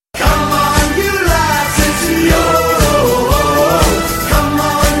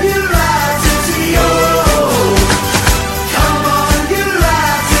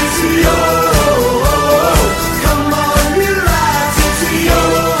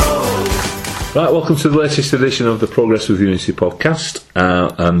Right, welcome to the latest edition of the Progress with Unity podcast.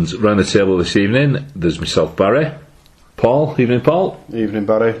 And round the table this evening, there's myself, Barry, Paul. Evening, Paul. Evening,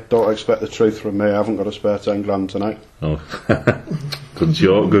 Barry. Don't expect the truth from me. I haven't got a spare 10 grand tonight. Oh, good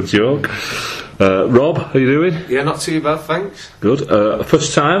joke. Rob, how you doing? Yeah, not too bad, thanks. Good.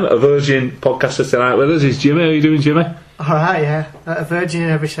 First time a Virgin podcaster tonight with us is Jimmy. How you doing, Jimmy? Alright, yeah. A virgin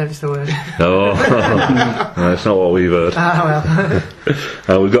in every sense of the word. No, that's not what we've heard.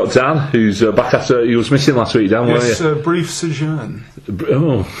 Well. We've got Dan, who's back after you was missing last week, Dan, weren't you? Yes, a brief sojourn.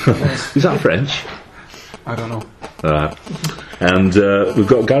 Yes. Is that French? I don't know. Alright. And we've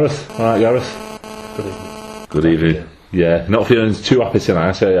got Gareth. Alright, Gareth. Good evening. Good evening. Yeah, not feeling too happy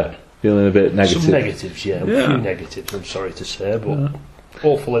tonight, are you? Feeling a bit negative? Some negatives, yeah. A few negatives, I'm sorry to say, but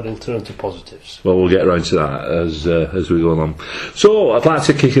hopefully they'll turn to positives. Well, we'll get around to that as we go along. So, I'd like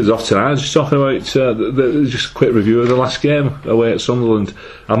to kick us off tonight, just talking about just a quick review of the last game away at Sunderland.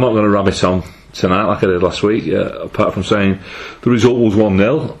 I'm not going to rabbit on tonight like I did last week, apart from saying the result was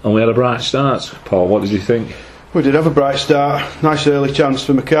 1-0 and we had a bright start. Paul, what did you think? We did have a bright start. Nice early chance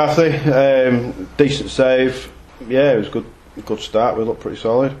for McCarthy. Decent save. Yeah, it was a good start. We looked pretty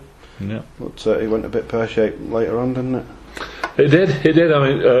solid. Yeah. But he went a bit pear-shaped later on, didn't it? It did. I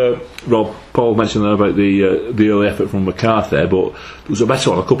mean, Paul mentioned there about the early effort from McCarthy, but there was a better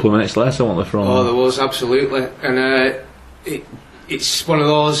one a couple of minutes later, wasn't there? From there was, absolutely. And it's one of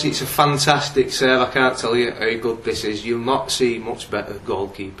those, it's a fantastic serve. I can't tell you how good this is. You'll not see much better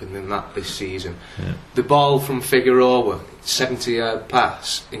goalkeeping than that this season. Yeah. The ball from Figueroa, 70-yard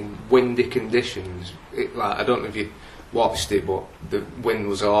pass in windy conditions. I don't know if you watched it, but the wind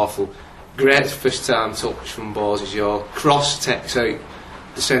was awful. Great first time touch from Borges. Your cross takes out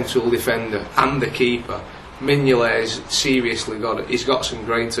the central defender and the keeper. Mignolet's seriously got it. He's got some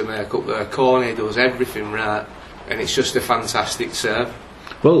ground to make up there. Corney does everything right, and it's just a fantastic serve.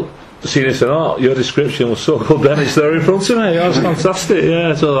 Well, seeing as not, your description was so good then it's there in front of me. That was fantastic,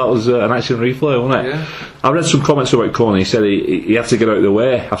 yeah. So that was an action replay, wasn't it? Yeah. I read some comments about Corney. He said he had to get out of the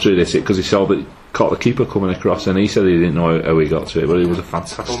way after he did it because he saw that caught the keeper coming across, and he said he didn't know how he got to it, but it was a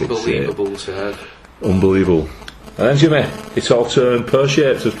fantastic unbelievable serve. Unbelievable. And then Jimmy, it's all turned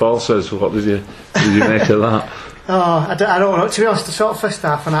pear-shaped, as Paul says. What did you make of that? Oh, I don't know. To be honest, the sort of first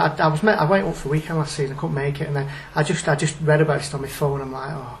half, and I went up for the weekend last season, I couldn't make it, and then I just read about it on my phone. I'm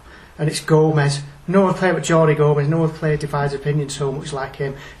like, oh, and it's Gomez. No one played with Jordi Gomez. No one played divides opinion so much like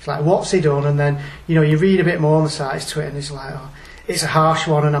him. It's like, what's he done? And then you read a bit more on the side of Twitter, and it's like, oh, it's a harsh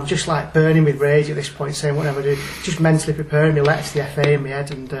one, and I'm just like burning with rage at this point, saying whatever I do, just mentally preparing my letters to the FA in my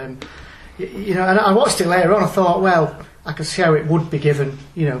head, and and I watched it later on. I thought, well, I can see how it would be given,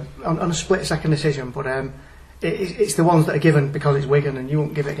 on a split-second decision, but it's the ones that are given because it's Wigan, and you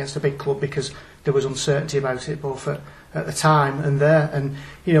won't give it against a big club because there was uncertainty about it both at the time and there, and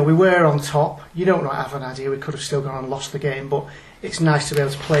we were on top. You don't have an idea. We could have still gone and lost the game, but it's nice to be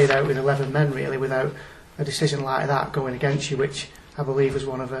able to play it out with 11 men really without a decision like that going against you, which I believe was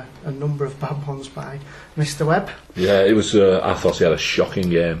one of a number of bad ones by Mr. Webb. Yeah, it was. I thought he had a shocking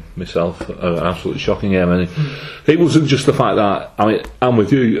game myself, an absolutely shocking game, and it wasn't just the fact that I'm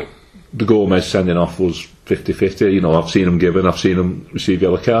with you. The Gomez sending off was 50-50. I've seen him given, I've seen him receive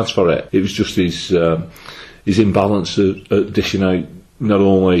yellow cards for it. It was just his imbalance at dishing out not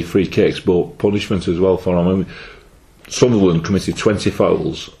only free kicks but punishment as well for him. Sunderland committed 20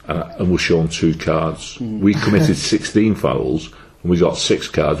 fouls and were shown 2 cards. We committed 16 fouls and we got 6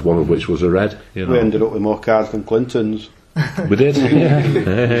 cards, one of which was a red. We ended up with more cards than Clinton's. We did, yeah.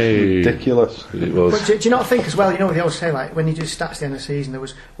 Hey. Ridiculous. It was. But do you not think as well, they always say, like, when you do stats at the end of the season, there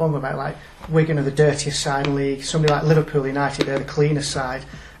was one about, like, Wigan are the dirtiest side in the league, somebody like Liverpool United, they're the cleanest side,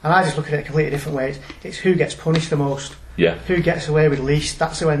 and I just look at it a completely different way. It's who gets punished the most, who gets away with least,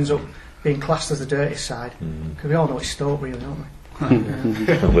 that's who ends up being classed as the dirtiest side, because we all know it's Stoke really, don't we?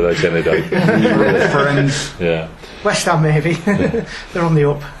 Without any doubt. Friends. Yeah. West Ham maybe. They're on the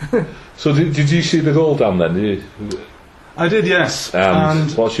up. So did you see the goal, Dan, then? I did, yes. And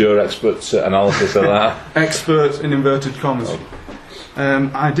what's your expert analysis of that? Expert in inverted commas.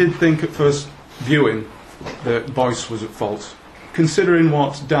 I did think at first viewing that Boyce was at fault. Considering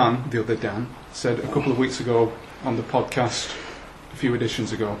what Dan, the other Dan, said a couple of weeks ago on the podcast, a few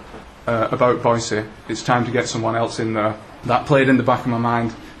editions ago, about Boyce, it's time to get someone else in there. That played in the back of my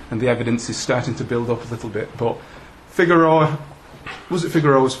mind, and the evidence is starting to build up a little bit. But Figueroa, was it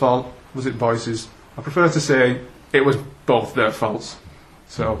Figueroa's fault? Was it Boyce's? I prefer to say it was both their faults.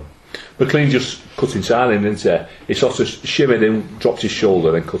 So McLean just cut inside him, didn't he? He sort of shimmered him, dropped his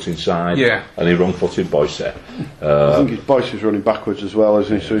shoulder, then cut inside. Yeah. And he wrong-footed Boyce. I think his Boyce is running backwards as well,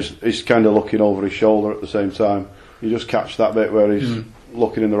 isn't he? So he's kind of looking over his shoulder at the same time. You just catch that bit where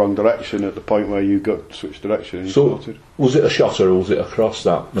looking in the wrong direction at the point where you got switched direction and you So, sorted. was it a shot or was it a cross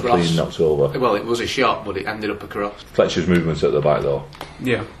that McLean knocked over? Well, it was a shot, but it ended up across. Fletcher's movement at the back though.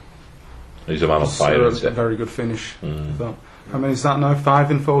 Yeah. He's a man on fire, a isn't he? very good finish. I thought. How many is that now?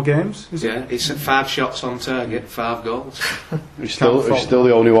 5 in 4 games? Is Yeah, it's 5 shots on target, 5 goals. He's still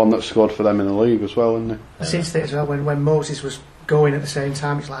the only one that scored for them in the league as well, isn't he? I seem to think as well when Moses was going at the same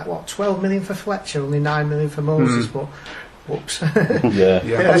time, it's like, what, 12 million for Fletcher, only 9 million for Moses, but whoops. Yeah.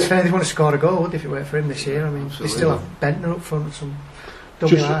 That's fair, they want to score a goal, would they, if it weren't for him this year? I mean, they still have Bentner up front, some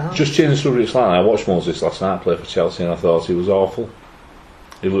dummy like that. Just changing the subject slightly, I watched Moses last night play for Chelsea and I thought he was awful.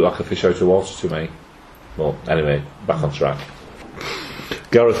 He looked like a fish out of water to me. Well, anyway, back on track.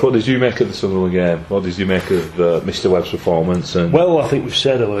 Gareth, what did you make of the Sunderland game? What did you make of Mr. Webb's performance? And Well, I think we've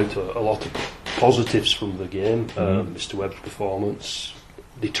said a lot of positives from the game. Mr. Webb's performance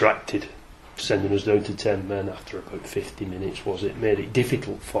detracted, sending us down to 10 men after about 50 minutes, was it? Made it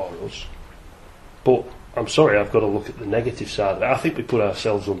difficult for us. But I'm sorry, I've got to look at the negative side of it. I think we put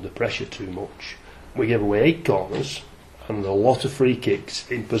ourselves under pressure too much. We gave away 8 corners and a lot of free kicks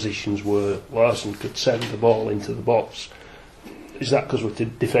in positions where Larsson could send the ball into the box. Is that because we're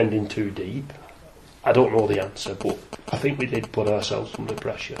defending too deep? I don't know the answer, but I think we did put ourselves under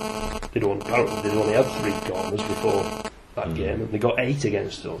pressure. Apparently they'd only had 3 corners before that game, and they got 8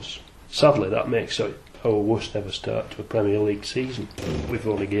 against us. Sadly, that makes it our worst ever start to a Premier League season. We've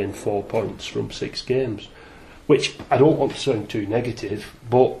only gained 4 points from 6 games, which I don't want to sound too negative,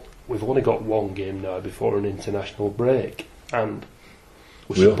 but we've only got 1 game now before an international break, and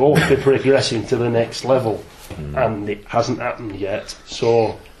we're supposed to be progressing to the next level, and it hasn't happened yet.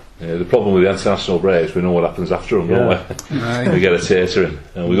 So the problem with the international breaks, we know what happens after them, don't we? We get a tatering,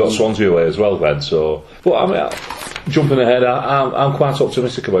 and we got Swansea away as well, Glenn. So, but I mean, jumping ahead, I'm quite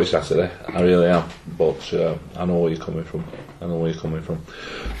optimistic about Saturday. I really am. But I know where you're coming from.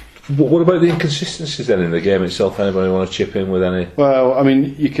 What about the inconsistencies then in the game itself? Anybody want to chip in with any? Well, I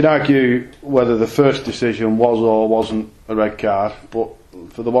mean, you could argue whether the first decision was or wasn't a red card, but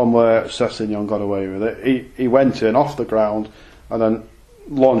for the one where Sessegnon got away with it, he went in off the ground and then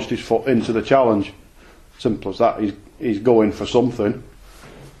launched his foot into the challenge. Simple as that. He's going for something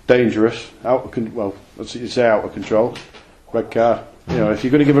dangerous, out of control. Red card. You know, if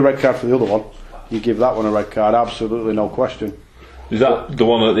you're going to give a red card for the other one, you give that one a red card. Absolutely no question. Is that the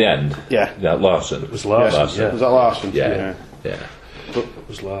one at the end? Yeah. Yeah, Larsson. it was Larsson. Was that Larsson? Yeah. It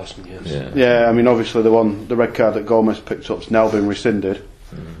was Larsson, yes. Yeah, I mean, obviously the red card that Gomez picked up's now been rescinded,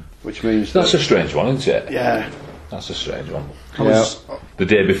 which means That's a strange one, isn't it? yeah. That's a strange one. Yeah. The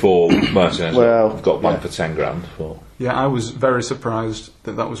day before Martinez got banned for 10 grand. Yeah, I was very surprised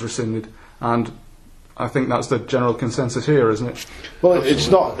that was rescinded, and I think that's the general consensus here, isn't it? Well, it's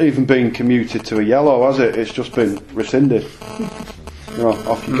not even been commuted to a yellow, has it? It's just been rescinded. You know,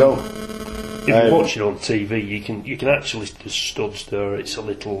 off you go. If you watch it on TV, you can actually there's studs there. It's a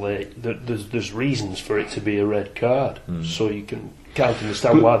little late. There's reasons for it to be a red card, so you can't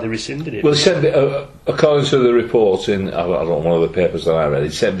understand why they rescinded it. Well, he said, according to the report in I don't know, one of the papers that I read, he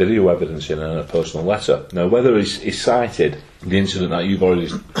said video evidence in a personal letter. Now, whether he cited the incident that you've already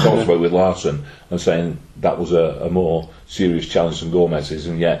talked about with Larsson and saying that was a more serious challenge than Gomez's,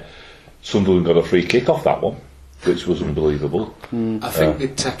 and yet Sunderland got a free kick off that one, which was unbelievable. I think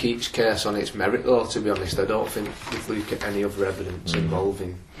they'd take each case on its merit, though, to be honest. I don't think if we look at any other evidence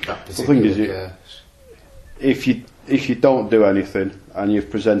involving that particular case. If you don't do anything and you've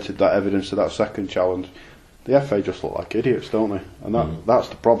presented that evidence to that second challenge, the FA just look like idiots, don't they? And that's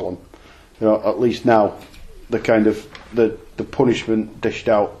the problem. You know, at least now the kind of the punishment dished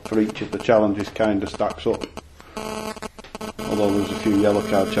out for each of the challenges kind of stacks up. Although there's a few yellow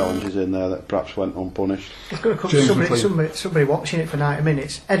card challenges in there that perhaps went unpunished. It's going to come to somebody watching it for 90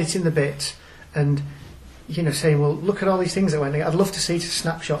 minutes, editing the bits, and saying, well, look at all these things that went. I'd love to see a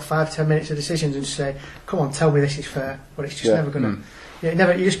snapshot 5-10 minutes of decisions and say, come on, tell me this is fair. But it's just never going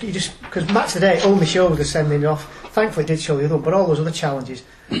to. You just because match today only shows the sending it off. Thankfully, it did show the other one, but all those other challenges,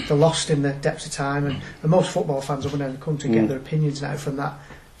 they're lost in the depths of time. And most football fans up and down the country get their opinions now from that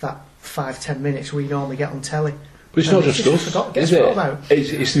 5-10 minutes we normally get on telly. But it's not just us, is it?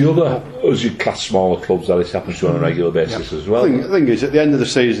 It's the other, as you class smaller clubs that it happens to on a regular basis as well. The thing is, at the end of the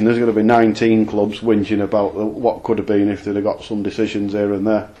season, there's going to be 19 clubs whinging about what could have been if they'd have got some decisions here and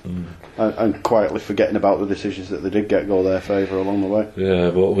there, and quietly forgetting about the decisions that they did go their favour along the way.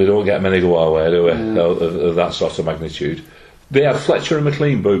 Yeah, but we don't get many go our way, do we? Of that sort of magnitude. They had Fletcher and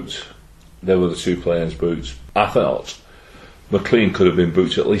McLean booked. They were the 2 players booked. I thought McLean could have been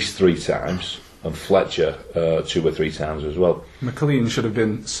booked at least 3 times. and Fletcher 2 or 3 times as well. McLean should have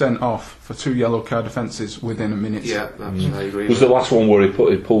been sent off for 2 yellow card offences within a minute. Yeah, that's, I agree. Was the last one where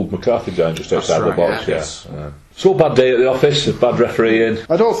he pulled McCarthy down just outside the right, box? yeah. Yes. So bad day at the office, a bad referee in.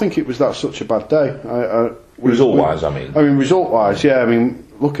 I don't think it was such a bad day. Result-wise, I mean. Result-wise, yeah. I mean,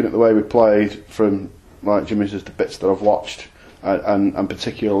 looking at the way we played from, like Jimmy says, the bits that I've watched, and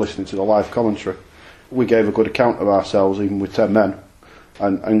particularly listening to the live commentary, we gave a good account of ourselves, even with 10 men,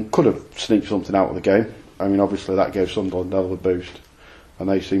 and could have sneaked something out of the game. I mean, obviously that gave Sunderland a hell of a boost, and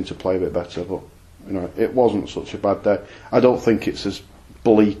they seemed to play a bit better, but it wasn't such a bad day. I don't think it's as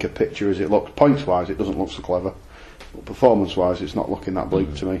bleak a picture as it looks. Points-wise, it doesn't look so clever, but performance-wise, it's not looking that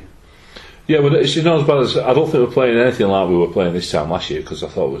bleak to me. Yeah, but it's not as bad as. I don't think we're playing anything like we were playing this time last year, because I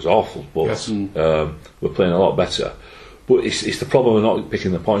thought it was awful. But Yes. We're playing a lot better. But it's the problem of not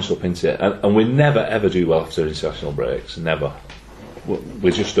picking the points up into it, and we never ever do well after international breaks. Never.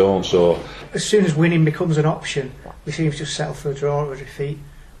 We just don't. So As soon as winning becomes an option, we seem to just settle for a draw or a defeat.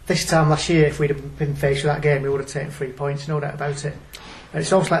 This time last year, if we'd have been faced with that game, we would have taken 3 points, no doubt about it. And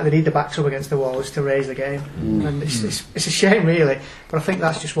it's almost like they need the backs up against the walls to raise the game. And it's a shame, really, but I think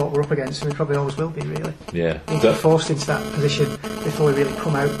that's just what we're up against, and we probably always will be, really. yeah, We'll get forced into that position before we really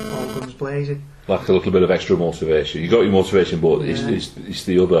come out all guns blazing. like a little bit of extra motivation. You got your motivation, but it's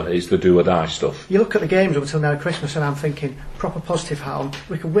the other, it's the do or die stuff. You look at the games up until now Christmas, and I'm thinking, proper positive hat on,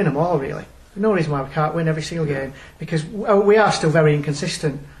 we could win them all, really. There's no reason why we can't win every single game, because we are still very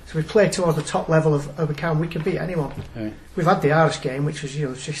inconsistent. So we play towards the top level of we can beat anyone. Okay. We've had the Irish game, which was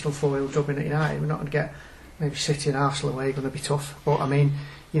 6-4 drubbing at United. We're not going to get maybe City and Arsenal away, going to be tough. But I mean,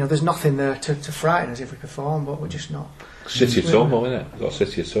 there's nothing there to frighten us if we perform, but we're just not. City at home, though, isn't it? We've got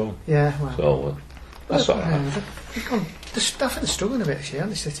City at home. Yeah, well. So that's all right. I think they're struggling a bit this year,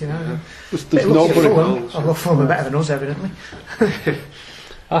 aren't they, City now? There's nobody. Although Fulham are better than us, evidently.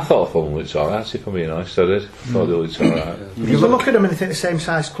 I thought Fulham looked alright, if I'm being honest. I did. I thought they looked alright. You look at them and they think the same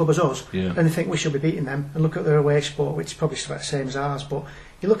size club as us, Yeah. and they think we should be beating them. And look at their away sport, which is probably about the same as ours. But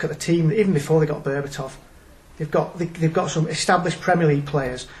you look at the team, even before they got Berbatov, they've got some established Premier League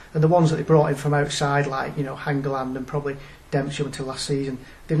players, and the ones that they brought in from outside, like Hangeland and probably Dempsey until last season,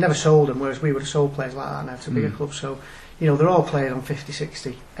 they've never sold them. Whereas we would have sold players like that now to bigger clubs. So they're all playing on 50,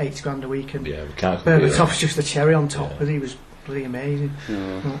 60, 80 grand a week, and Yeah, we can't compete with Berbatov's just the cherry on top, but he was bloody amazing.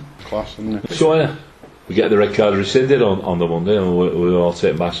 Class, isn't it? that. So we get the red card rescinded on the Monday, and we were all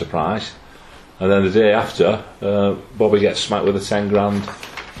taken by surprise. And then the day after, Bobby gets smacked with a 10 grand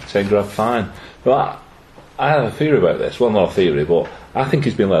fine. But I have a theory about this. Well, not a theory, but I think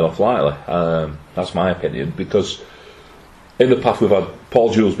he's been let off lightly. That's my opinion, because in the past we've had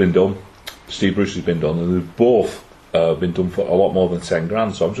Paul Jewell's been done, Steve Bruce has been done, and they've both been done for a lot more than 10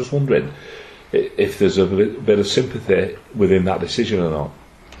 grand. So I'm just wondering if there's a bit of sympathy within that decision or not.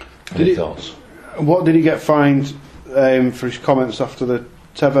 Any thoughts? What did he get fined for his comments after the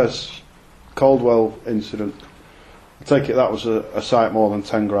Tevez Caldwell incident? I take it that was a sight more than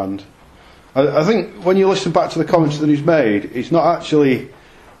 10 grand. I think when you listen back to the comments that he's made, he's not actually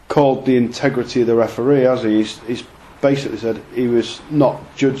called the integrity of the referee, has he? He's basically said he was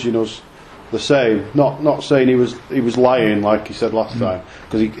not judging us the same, not saying he was lying like he said last time,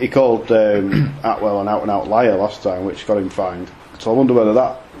 because he called Atwell an out-and-out liar last time, which got him fined. So I wonder whether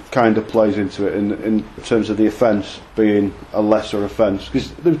that kind of plays into it in terms of the offence being a lesser offence. Because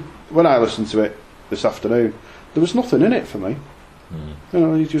when I listened to it this afternoon, there was nothing in it for me.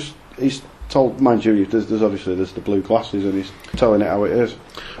 He's told, mind you, there's the blue glasses, and he's telling it how it is.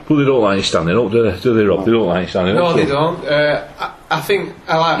 Well, they don't like you standing up, do they, Rob? They don't like you standing up. No, they don't. I think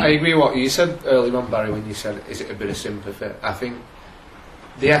I agree with what you said earlier on, Barry, when you said, is it a bit of sympathy? I think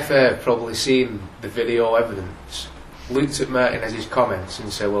the FA have probably seen the video evidence, looked at Martinez's comments and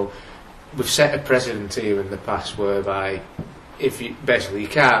said, well, we've set a precedent here in the past whereby you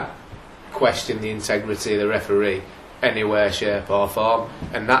can't question the integrity of the referee anywhere, shape or form,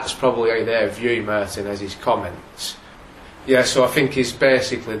 and that's probably how they're viewing Martinez's comments. Yeah, so I think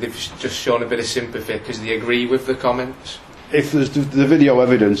they've just shown a bit of sympathy because they agree with the comments. If there's the video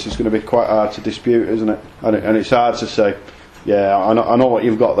evidence, it's going to be quite hard to dispute, isn't it? And it's hard to say, yeah, I know what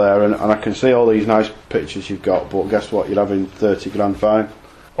you've got there, and I can see all these nice pictures you've got, but guess what? You're having 30 grand fine.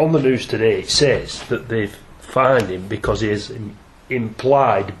 On the news today, it says that they've fined him because he is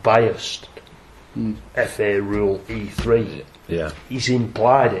implied biased. FA Rule E3. Yeah. He's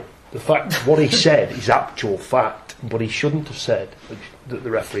implied it. The fact, what he said is actual fact, but he shouldn't have said that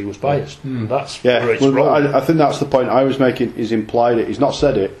the referee was biased. And that's where it's wrong. I think that's the point I was making. He's implied it. He's not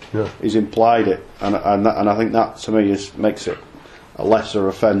said it. Yeah. He's implied it, and I think that to me makes it a lesser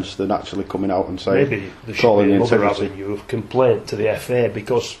offence than actually coming out and saying Maybe there should calling be the another integrity. avenue of complaint to the FA,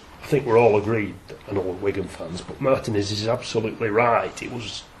 because I think we're all agreed, I know we're Wigan fans, but Martinez is absolutely right. It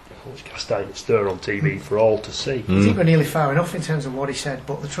was cast iron stir on TV for all to see. I think we're nearly far enough in terms of what he said,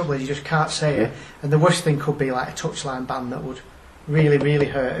 but the trouble is you just can't say it. And the worst thing could be like a touchline ban that would really, really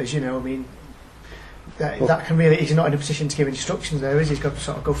hurt us, you know. I mean, that can really, he's not in a position to give instructions there, is he? He's got to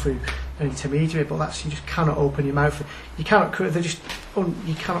sort of go through an intermediary, but that's, you just cannot open your mouth. You cannot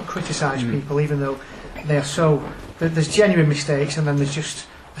you cannot criticise people, even though they are so, there's genuine mistakes, and then there's just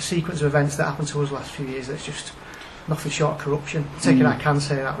a sequence of events that happened to us the last few years that's just nothing short of corruption. I take it I can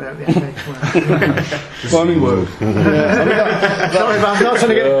say that without the FA. Funny word. Sorry, man, I'm not trying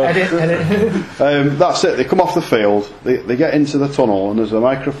to get edit. That's it. They come off the field, they get into the tunnel, and there's a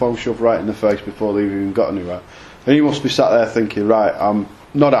microphone shoved right in the face before they've even got anywhere. And you must be sat there thinking, right, I'm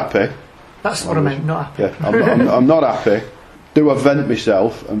not happy. That's what I meant, not happy. Yeah, I'm not happy. Do I vent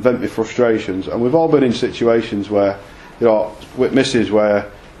myself and vent my frustrations? And we've all been in situations where, you know, with misses where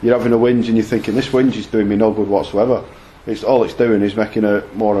you're having a whinge and you're thinking, this whinge is doing me no good whatsoever. All it's doing is making her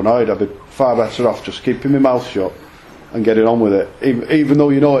more annoyed. I'd be far better off just keeping my mouth shut and getting on with it, even though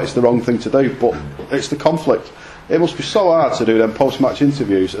you know it's the wrong thing to do, but it's the conflict. It must be so hard to do them post-match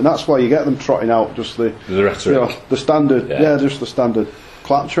interviews, and that's why you get them trotting out just the rhetoric, you know, the standard, just the standard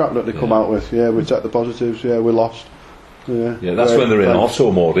claptrap that they come out with. Yeah, we take the positives. Yeah, we lost. Yeah, that's when they're in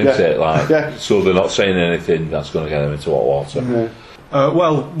auto mode, isn't it? Like, so they're not saying anything that's going to get them into hot water. Yeah.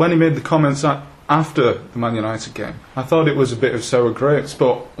 Well, when he made the comments after the Man United game, I thought it was a bit of sour grapes,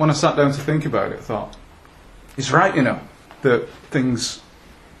 but when I sat down to think about it, I thought, he's right, you know, that things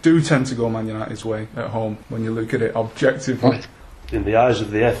do tend to go Man United's way at home when you look at it objectively. In the eyes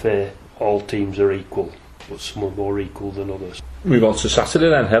of the FA, all teams are equal, but some are more equal than others. Move on to Saturday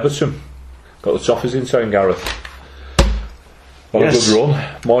then, Everton. Got the Toffees in town, Gareth. What a good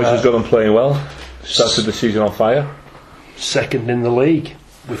run. Moyes has got them playing well. Started the season on fire. Second in the league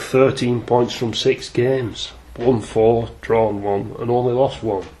with 13 points from 6 games, won 4, drawn 1 and only lost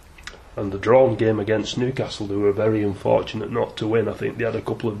 1. And the drawn game against Newcastle, they were very unfortunate not to win. I think they had a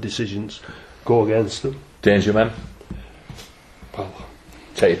couple of decisions go against them. Danger men. Well,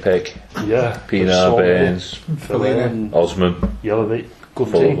 Take your pick. Yeah. Pienaar, Baines, Fellaini, Osman, Jelavic, good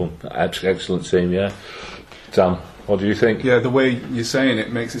full team. of them. Excellent team, yeah. Dan, what do you think? Yeah, the way you're saying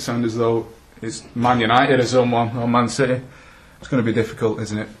it makes it sound as though it's Man United or someone, or Man City. It's going to be difficult,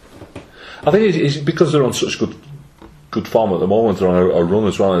 isn't it? I think it's because they're on such good form at the moment. They're on a run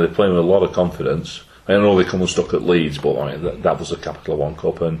as well, and they're playing with a lot of confidence. I know they come unstuck at Leeds, but I mean, that was the Capital One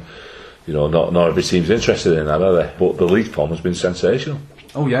Cup, and you know, not every team's interested in that, are they? But the league form has been sensational.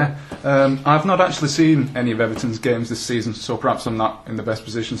 Oh yeah, I've not actually seen any of Everton's games this season, so perhaps I'm not in the best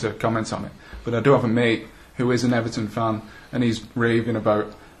position to comment on it. But I do have a mate who is an Everton fan, and he's raving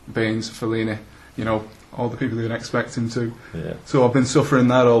about Baines, Fellaini, you know, all the people you'd expect him to. Yeah. So I've been suffering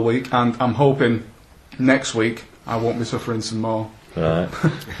that all week, and I'm hoping next week I won't be suffering some more. Right.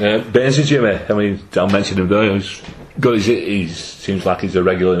 Baines and Jimmy, I mean, Dan mentioned him there. He seems like he's a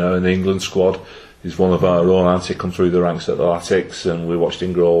regular now in the England squad. He's one of our own, and he come through the ranks at the Latics, and we watched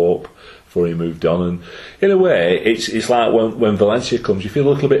him grow up before he moved on. And in a way, it's like when Valencia comes, you feel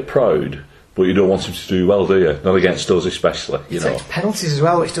a little bit proud, but you don't want him to do well, do you? Not against us especially, you know. Takes penalties as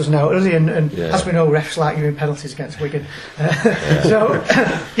well, which doesn't know, does he? And as we know, refs like giving penalties against Wigan. So,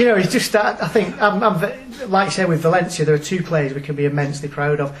 you know, he's just that. I think, I'm like you say, with Valencia, there are 2 players we can be immensely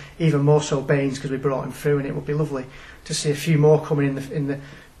proud of, even more so Baines, because we brought him through, and it would be lovely to see a few more coming in the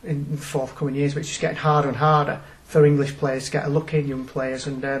forthcoming years, which is getting harder and harder for English players to get a look in, young players,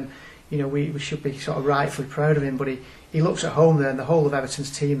 and you know, we should be sort of rightfully proud of him, but he looks at home there, and the whole of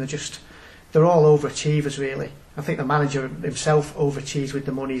Everton's team, they're all overachievers really. I think the manager himself overachieves with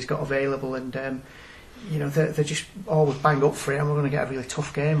the money he's got available, and you know, they're just always bang up for it, and we're going to get a really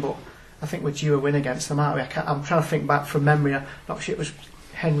tough game, but I think we're due a win against them, aren't we? I'm trying to think back from memory. Not sure it was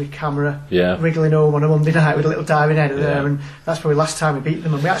Henry Camera wriggling home on a Monday night with a little diving header there, and that's probably last time we beat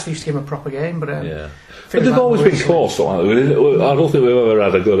them, and we actually used to give them a proper game, but but they've always been close. I don't think we've ever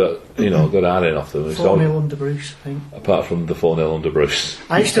had a good outing off them. 4-0 under Bruce, I think. Apart from the 4-0 under Bruce.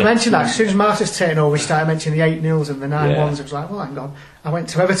 I used to mention that as soon as Martin's taken over, we started mentioning the 8-0s and the 9-1s. It was like, well, hang on. I went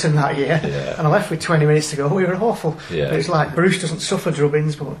to Everton that year, and I left with 20 minutes to go. We were awful. But it's like Bruce doesn't suffer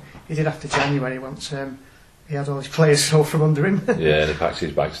drubbings, but he did after January once. He had all his players sold from under him. And he packed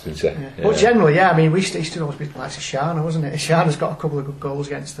his bags, didn't he? Yeah. But generally, I mean, we used to always be like Shana, wasn't it? Shana's got a couple of good goals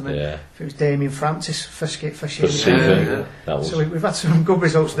against them. And if it was Damien Francis first year. So we've had some good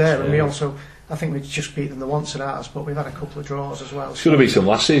results there, and we also, I think we just beat them the once at ours, but we've had a couple of draws as well. Should have beat them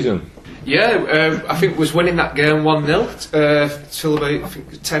last season. Yeah, I think was winning that game 1-0 till about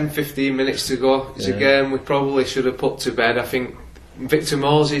 10-15 minutes to go. It's a game we probably should have put to bed. I think Victor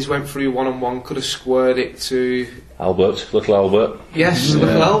Moses went through one-on-one, could have squared it to Little Albert. Yes,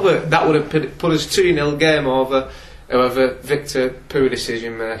 little Albert. That would have put us 2-0 game over. However, Victor, poor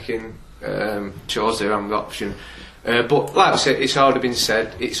decision making, chose the wrong option. But like I said, it's already been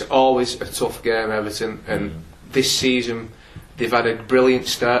said, it's always a tough game, Everton, and this season they've had a brilliant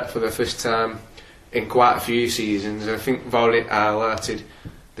start for the first time in quite a few seasons, and I think we've already highlighted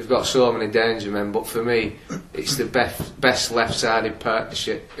they've got so many danger men, but for me it's the best left-sided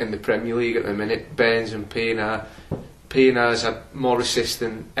partnership in the Premier League at the minute. Baines and Pienaar. Pienaar's had more assists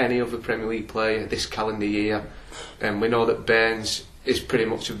than any other Premier League player this calendar year, and we know that Baines is pretty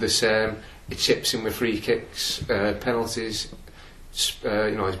much of the same. He chips in with free kicks, penalties, he's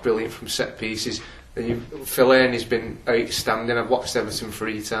brilliant from set pieces. Then Fellaini's been outstanding. I've watched Everton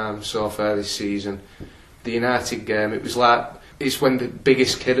 3 times so far this season. The United game, it's when the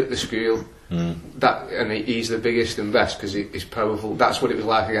biggest kid at the school, and he's the biggest and best because he's powerful. That's what it was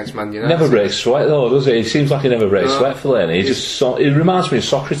like against Man United. Never breaks sweat though, does he? He seems like he never breaks sweat, Fellaini. He reminds me of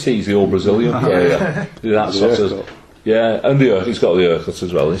Socrates, the old Brazilian player. That sort of. Yeah, and he's got the haircut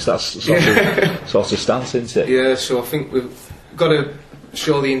as well. It's that sort of stance, isn't it? Yeah, so I think we've got to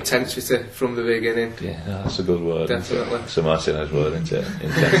show the intensity from the beginning. Yeah, that's a good word. Definitely. It's a Martinez word, isn't it?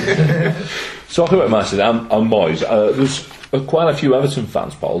 Intensity. Talking about Martinez and Moyes, there's quite a few Everton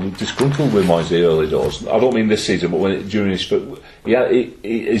fans, Paul, disgruntled with Moyes the early doors. I don't mean this season, but during his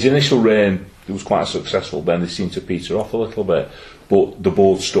initial reign, it was quite successful. Then they seemed to peter off a little bit. But the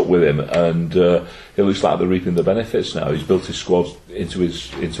board stuck with him, and it looks like they're reaping the benefits now. He's built his squad into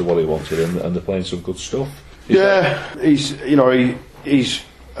what he wanted, and they're playing some good stuff. He's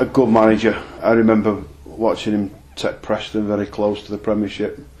a good manager. I remember watching him take Preston very close to the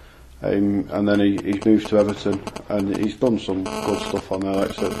Premiership, and then he's moved to Everton, and he's done some good stuff on there.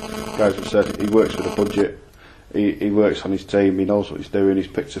 Like guys have said, he works with a budget. He works on his team. He knows what he's doing. He's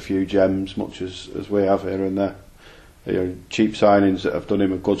picked a few gems, much as we have here and there. Cheap signings that have done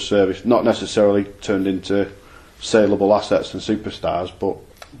him a good service, not necessarily turned into saleable assets and superstars, but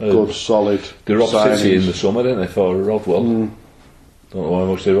good, solid. They robbed signings. City in the summer, didn't they, for Rodwell? Don't know how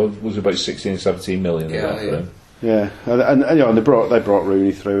much they robbed. It was about 16-17 million. For him. Yeah, and they brought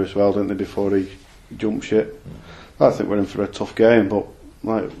Rooney through as well, didn't they, before he jumped ship. I think we're in for a tough game, but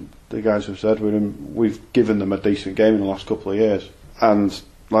like the guys have said, we've given them a decent game in the last couple of years, and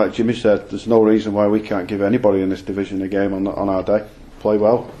like Jimmy said, there's no reason why we can't give anybody in this division a game on our day. Play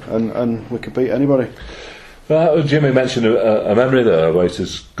well, and we can beat anybody. Jimmy mentioned a memory there about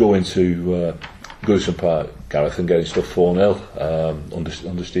us going to Goodison Park, Gareth, and getting stuff 4-0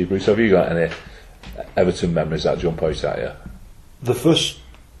 under Steve Bruce. Have you got any Everton memories that jump out at you? The first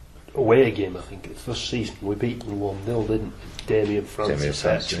away game, I think, the first season, we beat them 1-0, didn't we? Damien Francis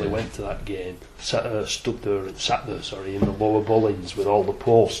actually went to that game, sat there in the lower Bullings with all the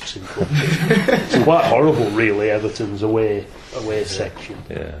posts in front of him. It's quite horrible, really, Everton's away section.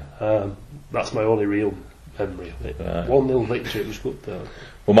 Yeah. That's my only real memory of it. 1-0 victory, it was good though.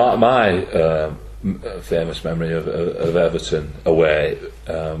 Well, my famous memory of Everton away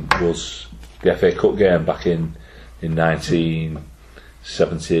was the FA Cup game back in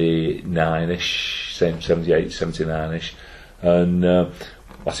 1979-ish, 78, 79-ish, and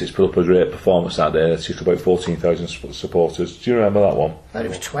Lassiter's put up a great performance that day. They took about 14,000 supporters. Do you remember that one? I thought it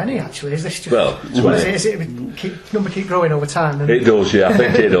was 20 actually. Is this just? Well, 20. Is it number keep growing over time? It does, yeah. I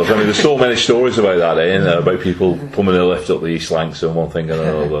think it does. I mean, there's so many stories about that day, isn't there, about people pumping their lift up the East Lancs and one thing and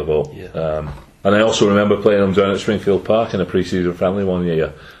another. But and I also remember playing them down at Springfield Park in a pre-season friendly one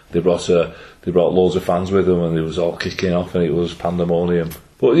year. They brought loads of fans with them, and it was all kicking off, and it was pandemonium.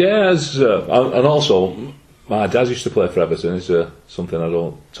 But yeah, and also my dad used to play for Everton. It's something I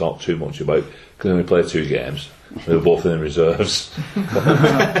don't talk too much about because we only played 2 games. They were both in the reserves,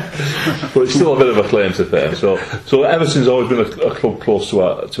 but it's still a bit of a claim to fame. So Everton's always been a club close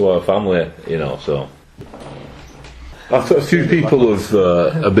to our family, you know. So a few people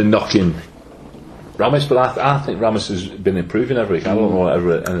have been knocking Ramis, but I think Ramis has been improving every week. I don't know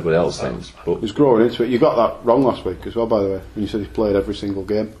what anybody else thinks, but he's growing into it. You got that wrong last week as well, by the way, when you said he's played every single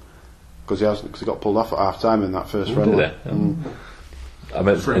game, because he got pulled off at half time in that first friendly. I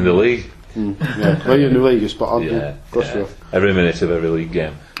meant in the league. Yeah, well, in the league, you're spot on. Yeah. Every minute of every league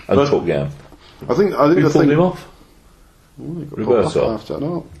game and cup game. I think who pulled him off? Roberto.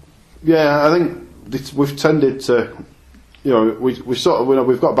 No. Yeah, I think we've tended to. We sort of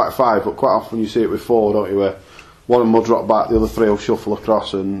we've got back 5, but quite often you see it with 4, don't you? Where one of them will drop back, the other 3 will shuffle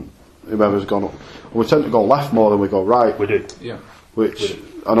across, and whoever's gone up. And we tend to go left more than we go right. We do, yeah. Which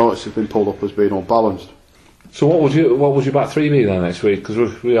I know it's been pulled up as being unbalanced. So what would your back 3 be then next week?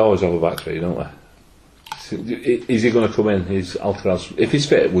 Because we always have a back 3, don't we? Is he going to come in? Is Alcaraz, if he's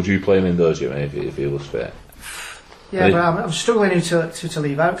fit, would you play him in those, Jimmy, if he was fit? Yeah, but I'm struggling to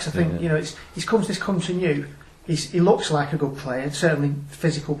leave out because I think he's come to this country new. He looks like a good player, certainly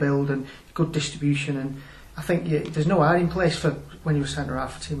physical build and good distribution, and I think there's no hiding place for when you're centre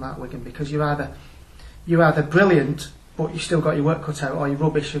half for a team like Wigan, because you're either brilliant but you've still got your work cut out, or you're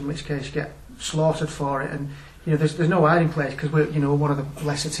rubbish, in which case you get slaughtered for it. And there's no hiding place because we're one of the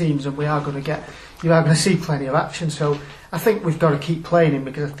lesser teams, and you are going to see plenty of action. So I think we've got to keep playing him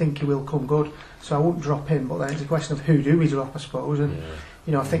because I think he will come good. So I wouldn't drop him, but then it's a question of who do we drop, I suppose. And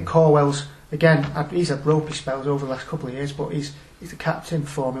I think Corwell's, again, he's had ropey spells over the last couple of years, but he's the captain,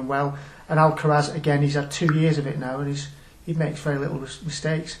 performing well. And Alcaraz, again, he's had 2 years of it now, and he makes very little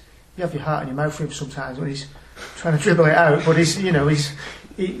mistakes. You have your heart in your mouth for him sometimes when he's trying to dribble it out, but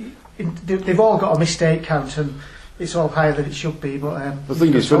they've all got a mistake count, and it's all higher than it should be. But the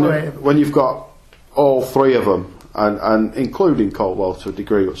thing is, when you've got all three of them, and including Caldwell to a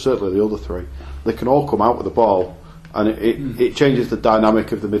degree, but certainly the other three, they can all come out with the ball, and it changes the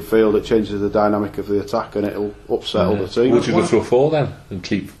dynamic of the midfield, it changes the dynamic of the attack, and it'll upset other teams. Would you go through 4 then and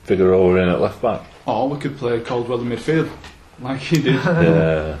keep Figueroa in at left back? Or we could play Caldwell in midfield, like he did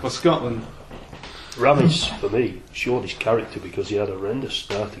for Scotland. Ramis, for me, showed his character because he had a horrendous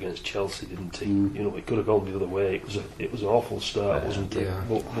start against Chelsea, didn't he? It could have gone the other way. It was an awful start, wasn't it?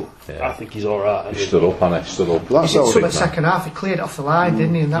 But I think he's all right. He stood up, and he stood up. That's all. The second half, he cleared it off the line,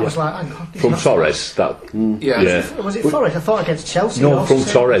 didn't he? And that was like, hang on, from Torres. Was it Forest? I thought against Chelsea. No, from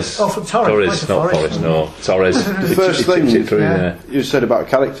Torres. Oh, from Torres. Not Forest. No, Torres. The first thing you said about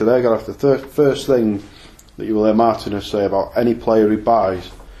character there, Gareth, the first thing that you will hear Martinez say about any player he buys,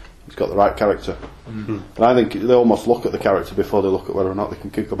 he's got the right character. And I think they almost look at the character before they look at whether or not they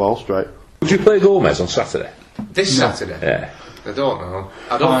can kick a ball straight. Would you play Gomez on Saturday? This Saturday? Yeah. I don't know.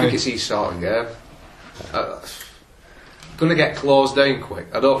 I don't think it's his sort of game. Going to get closed down quick.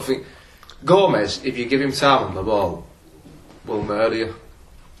 I don't think Gomez, if you give him time on the ball, will murder you.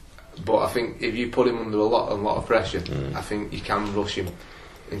 But I think if you put him under a lot of pressure, I think you can rush him.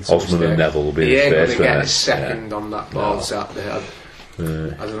 Osman and Neville will be he ain't in going his to face get a second on that ball Saturday.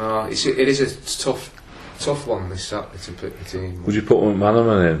 I don't know. It is a tough one this Saturday to pick the team. Would you put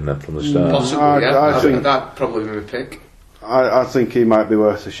McManaman in then from the start? Possibly, I think that'd probably be my pick. I think he might be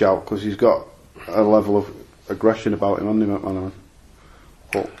worth a shout because he's got a level of aggression about him, hasn't he, McManaman?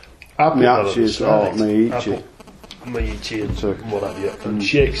 But Miichi and what have you. And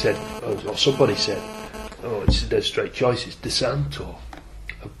Sheikh said, or somebody said, it's a dead straight choice. It's DeSanto.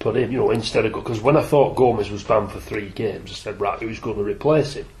 Put him, instead of because when I thought Gomez was banned for 3 games, I said, right, who's going to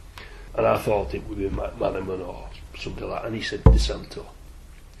replace him? And I thought it would be McManaman or something like that, and he said DeSanto.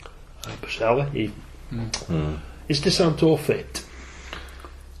 Personally, is DeSanto fit?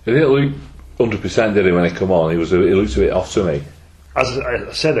 He didn't look 100%, did he, when he come on? He looked a bit off to me. As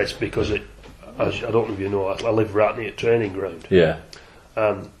I said, it's because I don't know if you know, I live right near a training ground. Yeah.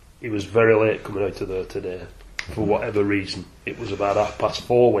 And he was very late coming out of there today. For whatever reason, it was about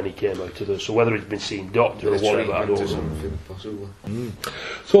 4:30 when he came out of there. So whether he'd been seeing doctor or whatever, I don't know.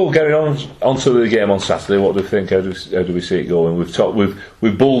 So getting on to the game on Saturday, what do we think? How do we see it going?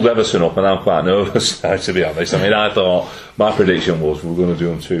 We've bulled Everton up, and I'm quite nervous now, to be honest. I mean, I thought my prediction was we're going to do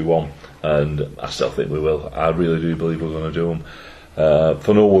them 2-1, and I still think we will. I really do believe we're going to do them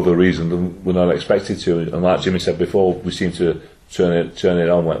for no other reason than we're not expected to. And like Jimmy said before, we seem to turn it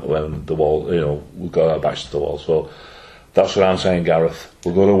on when the wall, we got our backs to the wall. So that's what I'm saying, Gareth.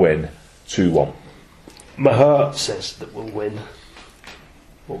 We're going to win 2-1. My heart says that we'll win,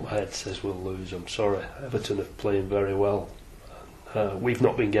 but my head says we'll lose. I'm sorry. Everton are playing very well. We've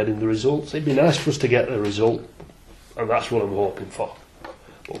not been getting the results. It'd be nice for us to get the result, and that's what I'm hoping for.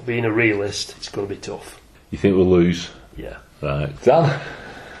 But being a realist, it's going to be tough. You think we'll lose? Yeah. Right. Dan?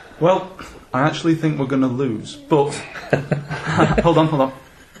 Well, I actually think we're going to lose, but hold on.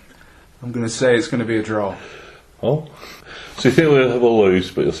 I'm going to say it's going to be a draw. Oh, so you think we'll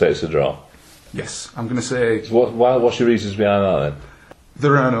lose, but you'll say it's a draw? Yes, I'm going to say. What's your reasons behind that then?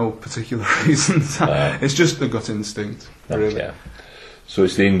 There are no particular reasons. It's just the gut instinct, really. Yeah. So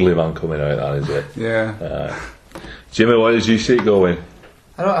it's the Englishman coming out, that is it? Yeah. Jimmy, what did you see it going?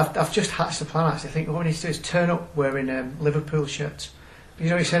 I've just hatched a plan. Actually, I think what we need to do is turn up wearing Liverpool shirts. You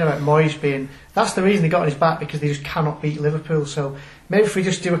know what you're saying about Moyes being... That's the reason they got on his back, because they just cannot beat Liverpool. So maybe if we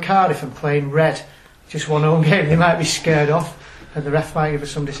just do a Cardiff and play in red, just one home game, they might be scared off, and the ref might give us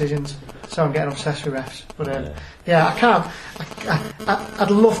some decisions. So I'm getting obsessed with refs. But I can't...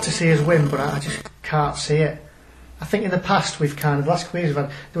 I'd love to see us win, but I just can't see it. I think in the past we've the last couple of years we've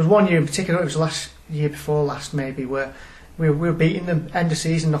had... There was one year in particular, it was last year before last maybe, where we were beating them end of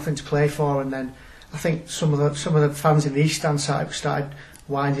season, nothing to play for, and then I think some of the fans in the East Stand started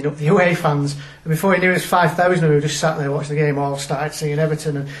winding up the away fans, and before you knew it was 5,000 who just sat there watching the game, all started singing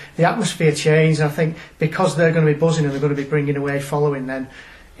Everton, and the atmosphere changed. And I think because they're going to be buzzing and they're going to be bringing away following, then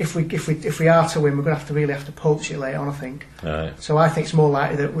if we are to win, we're going to have to poach it late on, I think. Right. So I think it's more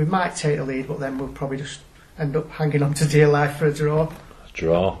likely that we might take the lead, but then we'll probably just end up hanging on to dear life for a draw. A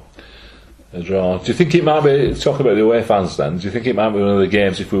draw. Do you think it might be, talk about the away fans then, do you think it might be one of the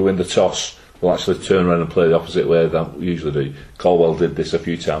games, if we win the toss, we'll actually turn around and play the opposite way than we usually do? Colwell did this a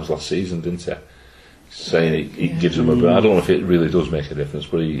few times last season, didn't he? Saying it gives them a bit. I don't know if it really does make a difference,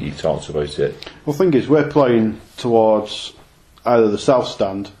 but he talks about it. Well, the thing is, we're playing towards either the South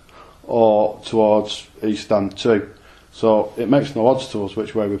Stand or towards East Stand too. So it makes no odds to us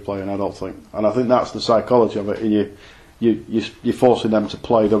which way we're playing, I don't think. And I think that's the psychology of it. And you're forcing them to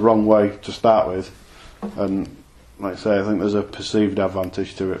play the wrong way to start with. And like I say, I think there's a perceived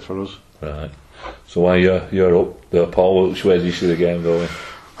advantage to it for us. Right. So while you're up there, Paul, which way do you see the game going?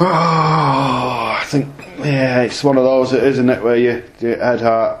 Oh, I think, it's one of those, isn't it, where you head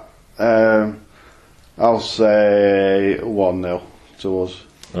heart. I'll say 1-0 to us.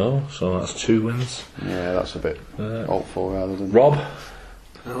 Oh, so that's 2 wins. Yeah, that's a bit hopeful rather than... Rob?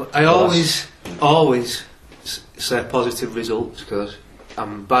 I always say positive results because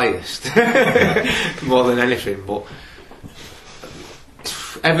I'm biased more than anything, but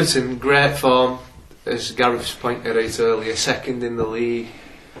Everton, great form, as Gareth's pointed out earlier, second in the league.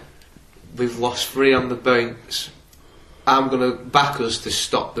 We've lost 3 on the bounce. I'm going to back us to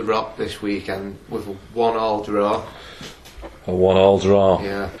stop the rot this weekend with a 1-1 draw. A 1-1 draw.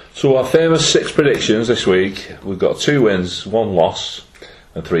 Yeah. So our famous 6 predictions this week, we've got 2 wins, 1 loss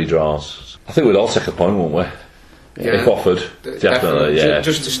and 3 draws. I think we'd all take a point, wouldn't we? Yeah. If offered, definitely, yeah.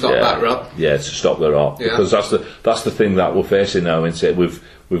 Just to stop that rot. Yeah, to stop the rot. Yeah. Because that's the thing that we're facing now, isn't it?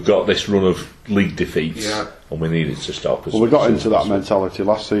 We've got this run of league defeats, and we need it to stop. Well, we got into that mentality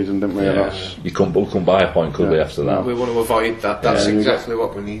last season, didn't we? Yeah. We couldn't buy a point, could we, after that? We want to avoid that. That's exactly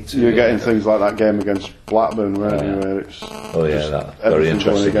what we need to do. You're getting things like that game against Blackburn, weren't you? Where it's that very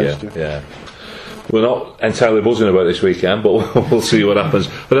interesting. Yeah. We're not entirely buzzing about this weekend, but we'll see what happens.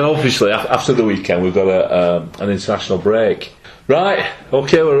 But then obviously after the weekend we've got an international break. Right,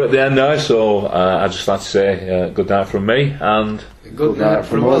 okay, we're at the end now, so I'd just like to say good night from me and good night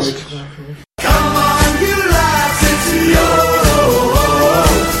from us. Come on, you lads, it's yo.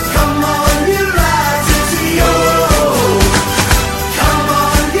 Come on, you lads, it's yo. Come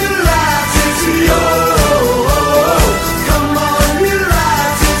on, you lads, it's yo. Come on, you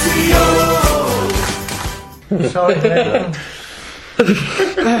lads, it's yo. Sorry, mate.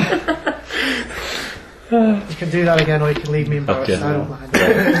 You can do that again, or you can leave me embarrassed. Okay. I don't mind.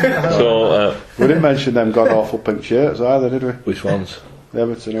 so we didn't mention them god awful pink shirts either, did we? which ones? The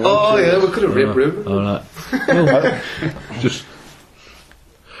Everton. Oh yeah, we could have ripped room. Alright. Just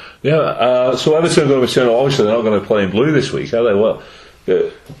so Everton are going to be turning. Obviously they're not going to play in blue this week, are they? Well,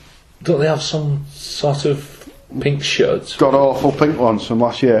 don't they have some sort of pink shirts? God awful pink ones from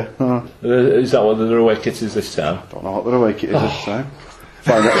last year. Is that what their away kit is this time? Don't know what their away kit is this time.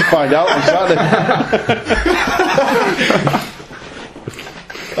 Find out on Saturday.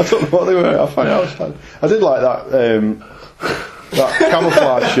 I don't know what they were. I'll find out on Saturday. I did like that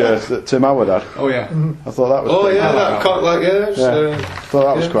camouflage shirt that Tim Howard had. Oh yeah. I thought that was. Oh pretty yeah, cool. that I thought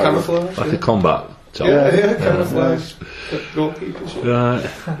that was quite good. camouflage. Like a combat top. Yeah, camouflage. Goalkeeper shit. Right.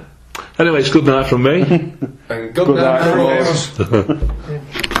 Anyway, it's good night from me. And good night from us.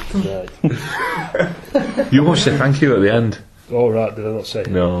 You always say thank you at the end. All right, did I not say it?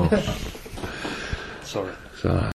 No. Sorry. So,